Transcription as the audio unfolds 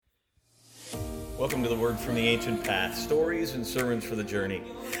Welcome to the Word from the Ancient Path, stories and sermons for the journey.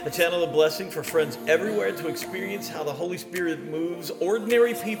 A channel of blessing for friends everywhere to experience how the Holy Spirit moves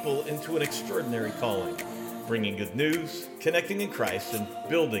ordinary people into an extraordinary calling, bringing good news, connecting in Christ, and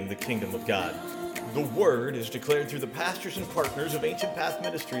building the kingdom of God. The Word is declared through the pastors and partners of Ancient Path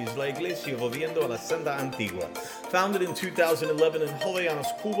Ministries, La Iglesia Volviendo a la Senda Antigua, founded in 2011 in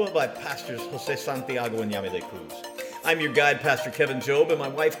Jovellanos, Cuba by Pastors José Santiago and Yamile Cruz. I'm your guide, Pastor Kevin Job, and my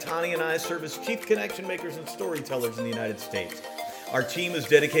wife Tani and I serve as chief connection makers and storytellers in the United States. Our team is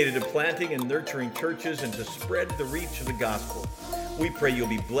dedicated to planting and nurturing churches and to spread the reach of the gospel. We pray you'll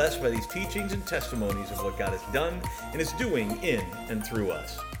be blessed by these teachings and testimonies of what God has done and is doing in and through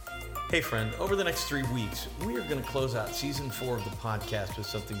us. Hey friend, over the next 3 weeks, we are going to close out season 4 of the podcast with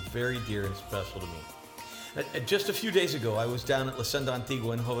something very dear and special to me. Just a few days ago, I was down at Senda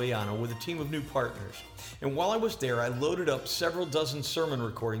Antigua in Jovellanos with a team of new partners. And while I was there, I loaded up several dozen sermon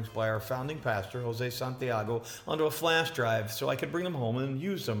recordings by our founding pastor, José Santiago, onto a flash drive so I could bring them home and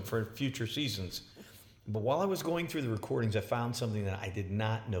use them for future seasons. But while I was going through the recordings, I found something that I did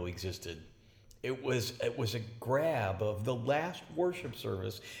not know existed. It was a grab of the last worship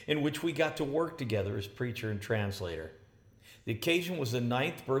service in which we got to work together as preacher and translator. The occasion was the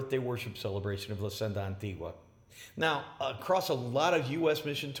 9th birthday worship celebration of La Senda Antigua. Now, across a lot of U.S.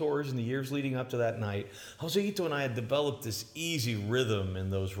 mission tours in the years leading up to that night, Joseito and I had developed this easy rhythm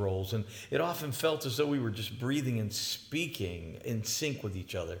in those roles, and it often felt as though we were just breathing and speaking in sync with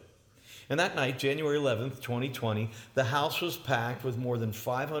each other. And that night, January 11th, 2020, the house was packed with more than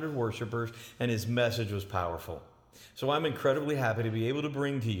 500 worshipers, and his message was powerful. So I'm incredibly happy to be able to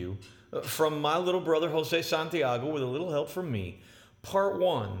bring to you, from my little brother José Santiago, with a little help from me, part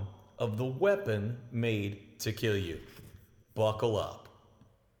 1 of The Weapon Made to Kill You. Buckle up.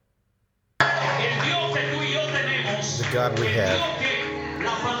 The God we have, the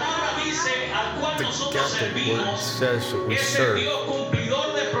God that the Word says that we serve, the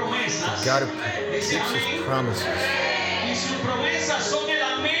God who keeps His promises. Y sus promesas son el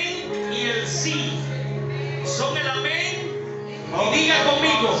amén y el sí. Son el amén. Y diga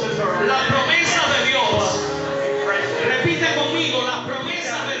conmigo, la promesa de Dios. Repite conmigo, las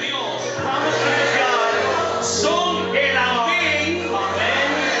promesas de Dios son el amén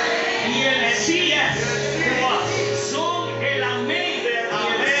y el sí. Son el amén y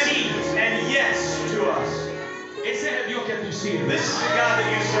el sí. And yes to us. Ese es el Dios que tú sirves. This is the God that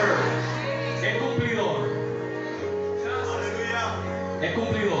you serve. Es cumplidor. Es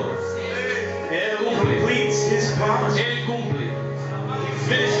cumplidor. Él completes his promise. Él cumple.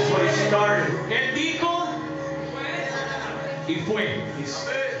 He finishes what he started. Él dijo y fue.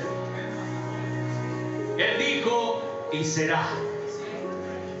 Él dijo y será.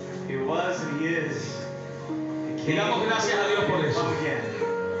 He was and he is. Damos gracias a Dios por eso.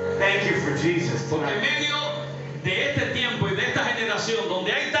 Thank you for Jesus. Porque en medio de este tiempo y de esta generación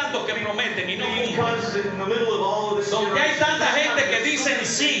donde hay tantos que prometen y no cumplen, donde hay tanta gente que dicen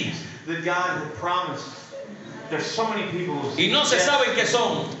sí y no se saben qué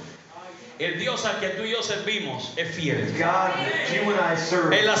son, el Dios al que tú y yo servimos es fiel.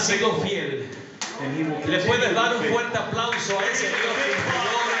 Él ha sido fiel. Le puedes dar un fuerte aplauso a ese Dios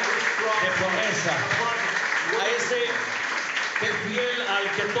de promesa, a ese que es fiel, al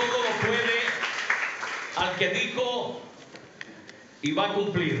que todo lo puede, al que dijo y va a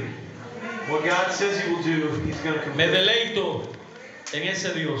cumplir. What God says he will do, he's going to complete. Me deleito en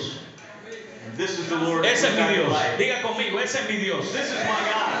ese Dios. This is the Lord. Ese es mi Dios. Diga conmigo, ese es mi Dios. This is my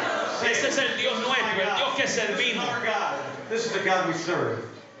God. Ese es el Dios nuestro, el Dios que servimos. This is the God we serve.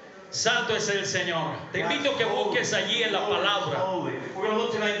 Santo es el Señor. Te invito a que busques allí en la palabra. We're going to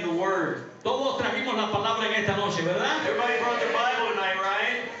look tonight in the Word. Todos trajimos la palabra en esta noche, ¿verdad? Everybody brought their Bible tonight,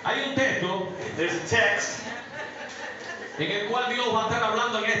 right? Hay un texto. There's a text. En el cual Dios va a estar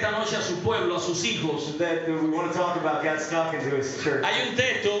hablando en esta noche a su pueblo, a sus hijos. That we want to talk about God's talking to His church. Hay un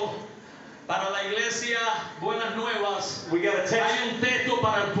texto para la iglesia Buenas Nuevas. We got a text. Hay un texto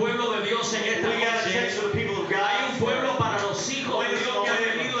para el pueblo de Dios en esta noche. We got a text for the people of God. Hay un pueblo para los hijos de Dios que han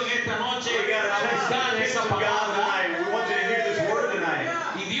venido en esta noche a buscar esa palabra. We want you to hear this word tonight.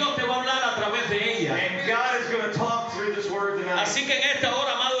 Y Dios te va a hablar a través de ella. And God is going to talk through this word tonight. Así que en esta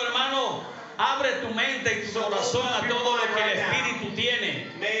hora, amado hermano, abre tu mente y tu corazón a todo lo que el Espíritu tiene.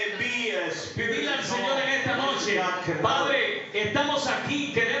 Y dile al Señor en esta noche, Padre, estamos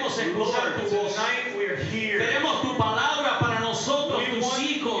aquí, queremos escuchar tu voz. Queremos tu palabra para nosotros, tus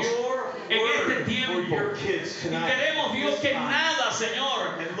hijos, en este tiempo. Y queremos, Dios, que nada,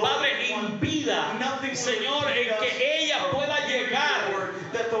 Señor, Padre, impida, Señor, en que ella pueda llegar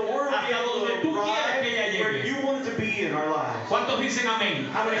hasta donde tú quieres que ella llegue. ¿Cuántos dicen amén?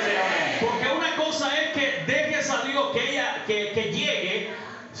 Porque una cosa permitido que llegue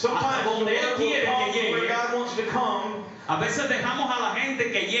Sometimes hasta the donde Él Lord quiere will que come where llegue. God wants to come. A veces dejamos a la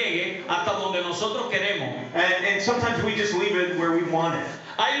gente que llegue hasta donde nosotros queremos. And sometimes we just leave it where we want it.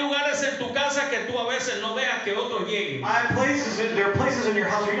 Hay lugares en tu casa que tú a veces no dejas que otros lleguen. There are places in your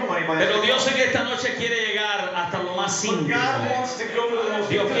house where you don't want anybody Pero to Dios come. en esta noche quiere llegar hasta lo más But íntimo. God wants to go to the most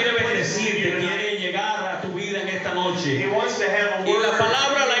Dios quiere intimate places in bendecirte, you tonight. quiere llegar a tu vida en esta noche. He wants to have a Y word la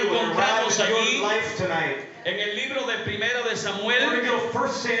palabra la for you and encontramos arrive in allí. your life tonight. En el libro de Primera de We're going Samuel, to go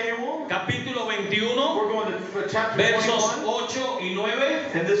 1 Samuel. capítulo 21, We're going to chapter versos 21. 8 y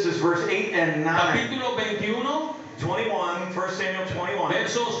 9. And this is verse 8 and 9. Capítulo 21, 21, 1 Samuel 21.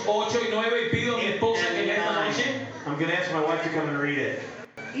 versos 8 y 9. Y pido a mi esposa que en esta noche I'm going to ask my wife to come and read it.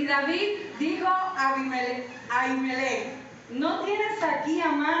 Y David dijo a Abimelech, ¿no tienes aquí a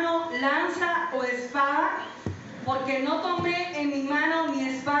mano lanza o espada? Porque no tomé en mi mano ni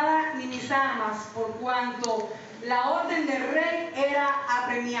espada ni mis armas, por cuanto la orden del rey era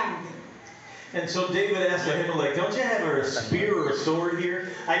apremiante. And so David asked Ahimelech, don't you have a spear or a sword here?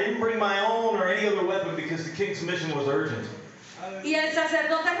 I didn't bring my own or any other weapon because the king's mission was urgent. Y el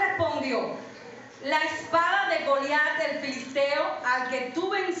sacerdote respondió, la espada de Goliat el filisteo, al que tú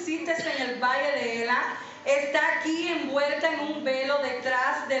venciste en el valle de Ela, está aquí envuelta en un velo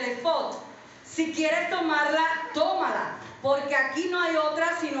detrás del efod. Si quieres tomarla, tómala, porque aquí no hay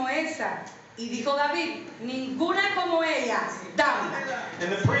otra sino esa. Y dijo David, ninguna como ella, dámela.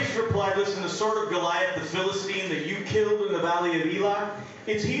 And the priest replied, listen, the sword of Goliath, the Philistine that you killed in the valley of Elah,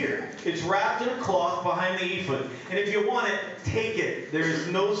 it's here. It's wrapped in a cloth behind the ephod. And if you want it, take it. There is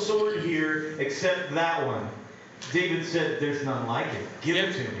no sword here except that one. David said, there's none like it. Give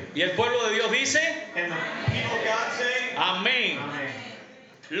it to me. Y el pueblo de Dios dice, And the people of God say, amén. Amen.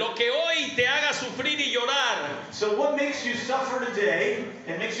 Lo que hoy te haga sufrir y llorar, So what makes you suffer today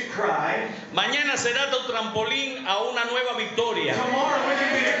and makes you cry, mañana será tu trampolín a una nueva victoria, tomorrow it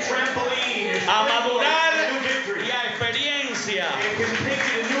can be a trampoline, a madurar a new victory. y a experiencia. It can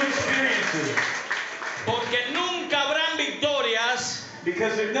take you to new experiences. Porque nunca habrán victorias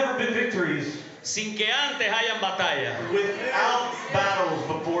Because there've never been victories sin que antes hayan batalla. without battles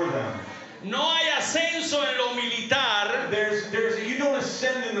before them. No hay ascenso en lo militar You don't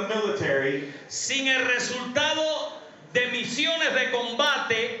ascend in the military sin el resultado de misiones de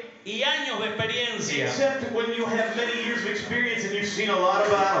combate y años de experiencia. except when you have many years of experience and you've seen a lot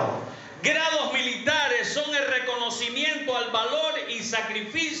of battle. Grados militares son el reconocimiento al valor y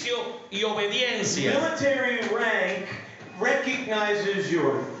sacrificio y obediencia. Military rank recognizes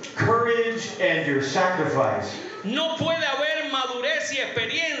your courage and your sacrifice. No puede haber madurez y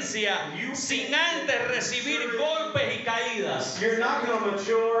experiencia sin antes recibir golpes y caídas. You're not going to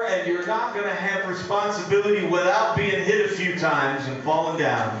mature and you're not going to have responsibility without being hit a few times and falling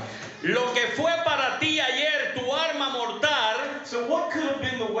down. Lo que fue para ti ayer tu arma mortal, So what could have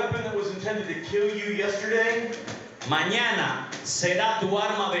been the weapon that was intended to kill you yesterday? mañana será tu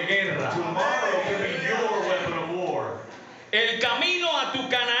arma de guerra. Tomorrow could be your weapon of war. El camino a tu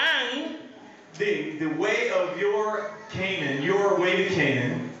Canaán The way of your Canaan, your way to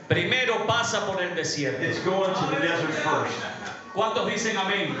Canaan, primero pasa por el desierto. it's going to the desert first. ¿Cuántos dicen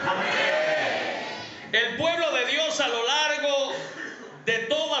amén? El pueblo de Dios a lo largo de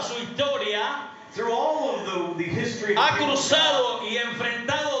toda su historia Through all of the history, ha cruzado y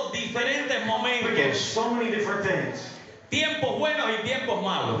enfrentado diferentes against momentos, so many different things. tiempos buenos y tiempos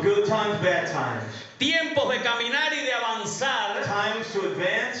malos, Good times, bad times. tiempos de caminar y de avanzar Times to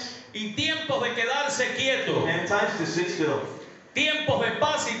advance y tiempos de quedarse quieto, and times to sit still. tiempos de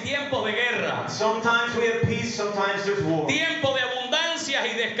paz y tiempos de guerra, Sometimes we have peace, sometimes there's war. tiempos de abundancias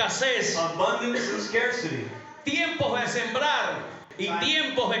y de escasez, Abundance and scarcity. tiempos de sembrar y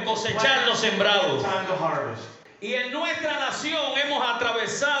tiempos de cosechar lo sembrado. Time to harvest. Y en nuestra nación hemos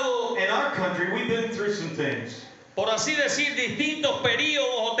atravesado, In our country, we've been through some things. por así decir, distintos periodos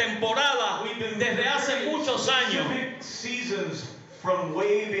o temporadas desde hace muchos años. Specific seasons from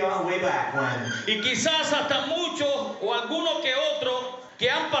way beyond, way back when. Y quizás hasta muchos o algunos que otros que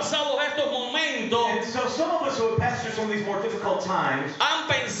han pasado estos momentos And so some of us who have passed through some of these more difficult times, han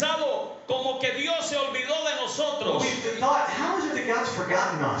pensado como que Dios se olvidó de nosotros. we've thought, how is it that God's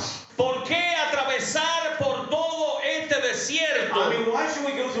forgotten us? ¿Por qué atravesar por todo este desierto? I mean, why should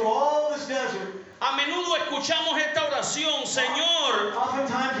we go through all this desert? A menudo escuchamos esta oración, Señor,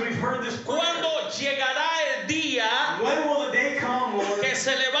 Oftentimes we've heard this prayer. ¿cuándo llegará el día When will the day come, Lord, que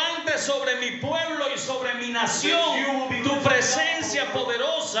se levante sobre mi pueblo y sobre mi nación tu presencia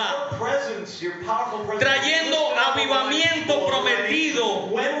poderosa, your presence, your powerful presence, trayendo avivamiento prometido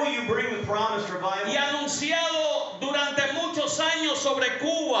when will you bring the promised revival? y anunciado durante mucho muchos años sobre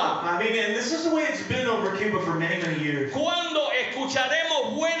Cuba. I mean, and this is the way it's been over Cuba for many, many years. ¿Cuándo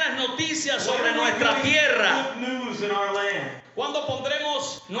escucharemos buenas noticias sobre When are we nuestra getting tierra? good news in our land? ¿Cuándo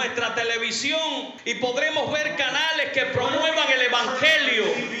pondremos nuestra televisión y podremos ver canales que promuevan el evangelio?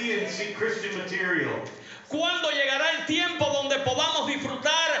 TV and see Christian material. ¿Cuándo llegará el tiempo donde podamos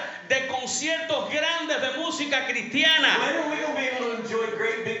disfrutar de conciertos grandes de música cristiana? When are we going to be able to enjoy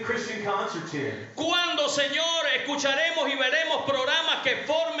great big Christian concerts here? ¿Cuándo, Señor, escucharemos y veremos programas que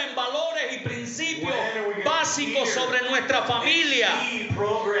formen valores y principios básicos sobre nuestra familia? See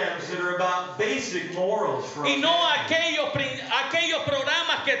programs that are about basic morals for Y us. no aquellos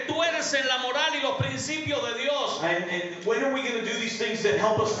programas que tuercen la moral y los principios de Dios. And when are we going to do these things that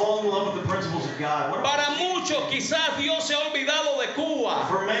help us fall in love with the principles of God? What Para muchos quizás Dios se ha olvidado de Cuba.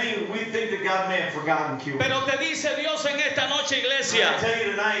 For many, we think that God may have forgotten Cuba. Pero te dice Dios en esta noche, I iglesia, tell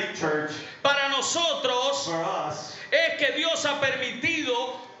you tonight, church, para nosotros for us, es que Dios ha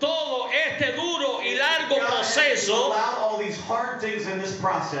permitido todo este duro y largo God has proceso allowed all these hard things in this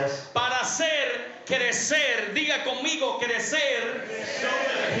process para hacer crecer, diga conmigo crecer, so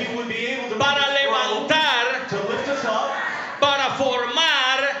that He would be able to para make us grow, levantar, to lift us up, para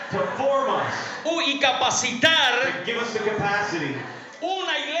formar to form us, y capacitar to give us the capacity.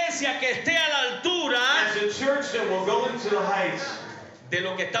 una iglesia que esté a la altura As a church that will go into the heights. de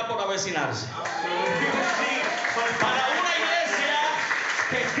lo que está por avecinarse. So we can see Para una iglesia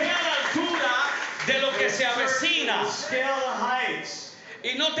que esté a la altura de lo que se avecina. Scale the heights.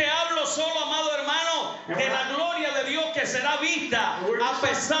 Y no te hablo solo, amado hermano, de la gloria de Dios que será vista a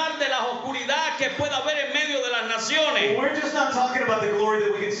pesar de la oscuridad que pueda haber en medio de las naciones. We're just not talking about the glory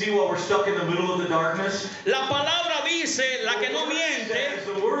that we can see while we're stuck in the middle of the darkness. La palabra dice, la que no miente,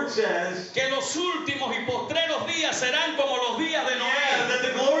 The word says que los últimos y postreros días serán como los días de Noé. that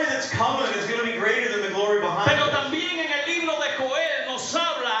the glory that's coming is going to be greater than the glory behind Pero us. también en el libro de Joel nos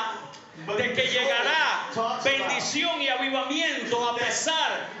habla de que llegará bendición y avivamiento a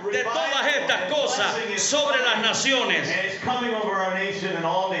pesar de todas estas cosas sobre las naciones. And it's coming over our nation and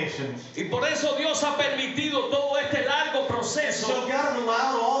all nations. Y por eso Dios ha permitido todo este largo So proceso God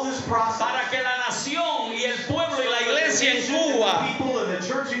allowed all this process para que la nación y el pueblo y la iglesia en and the Cuba people and the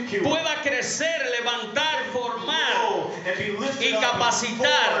church in Cuba pueda crecer, levantar, formar grow and be lifted y up capacitar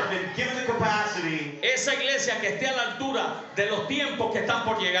and formed and given the capacity. esa iglesia que esté a la altura de los tiempos que están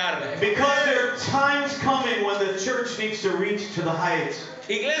por llegar. Because there are times coming when the church needs to reach to the heights.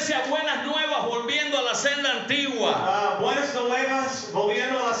 Iglesia Buenas Nuevas volviendo a la Senda Antigua. Buenas Nuevas,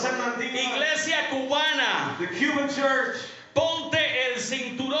 volviendo a la Senda Antigua. Iglesia Cubana, The Cuban church. ponte el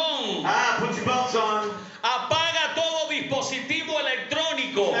cinturón. Put your belts on. Apaga todo dispositivo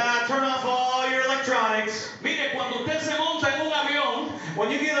electrónico. Turn off all your electronics. Mire, cuando usted se monta en un avión, When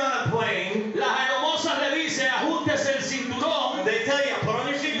you get on a plane, las aeromosas le dicen ajústese el cinturón they tell you, put on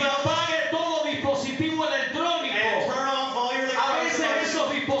your y seatbelt apague todo dispositivo and electrónico. turn off all your A veces electronics.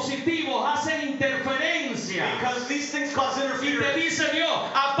 esos dispositivos hacen interferencia Because these things cause y te interference. dice Dios,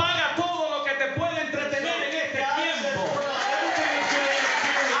 apaga todo lo que te puede entretener en este tiempo.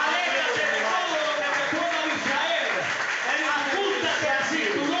 Aléjate de todo lo que te pueda distraer. Ajústate al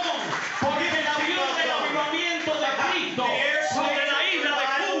cinturón, porque el avión del avivamiento de Cristo sobre la isla de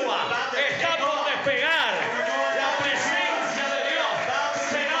Cuba está por despegar. La presencia de Dios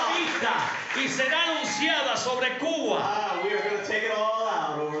será vista y será anunciada sobre Cuba. We are going to take it all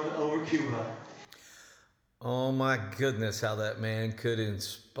out over Cuba. Oh my goodness, how that man could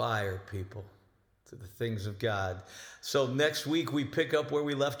inspire people to the things of God. So next week we pick up where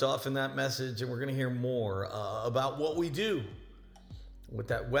we left off in that message, and we're going to hear more about what we do with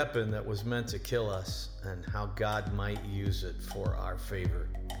that weapon that was meant to kill us and how God might use it for our favor.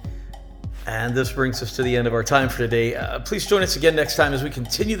 And this brings us to the end of our time for today. Please join us again next time as we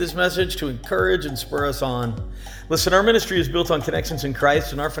continue this message to encourage and spur us on. Listen, our ministry is built on connections in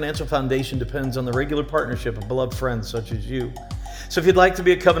Christ, and our financial foundation depends on the regular partnership of beloved friends such as you. So if you'd like to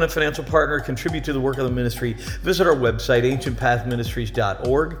be a covenant financial partner, contribute to the work of the ministry, visit our website,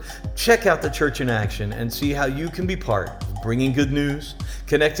 ancientpathministries.org. Check out the church in action and see how you can be part of bringing good news,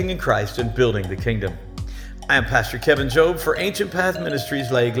 connecting in Christ, and building the kingdom. I am Pastor Kevin Job for Ancient Path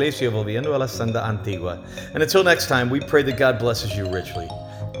Ministries, La Iglesia Volviendo a la Senda Antigua. And until next time, we pray that God blesses you richly.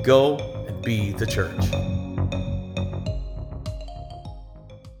 Go and be the church.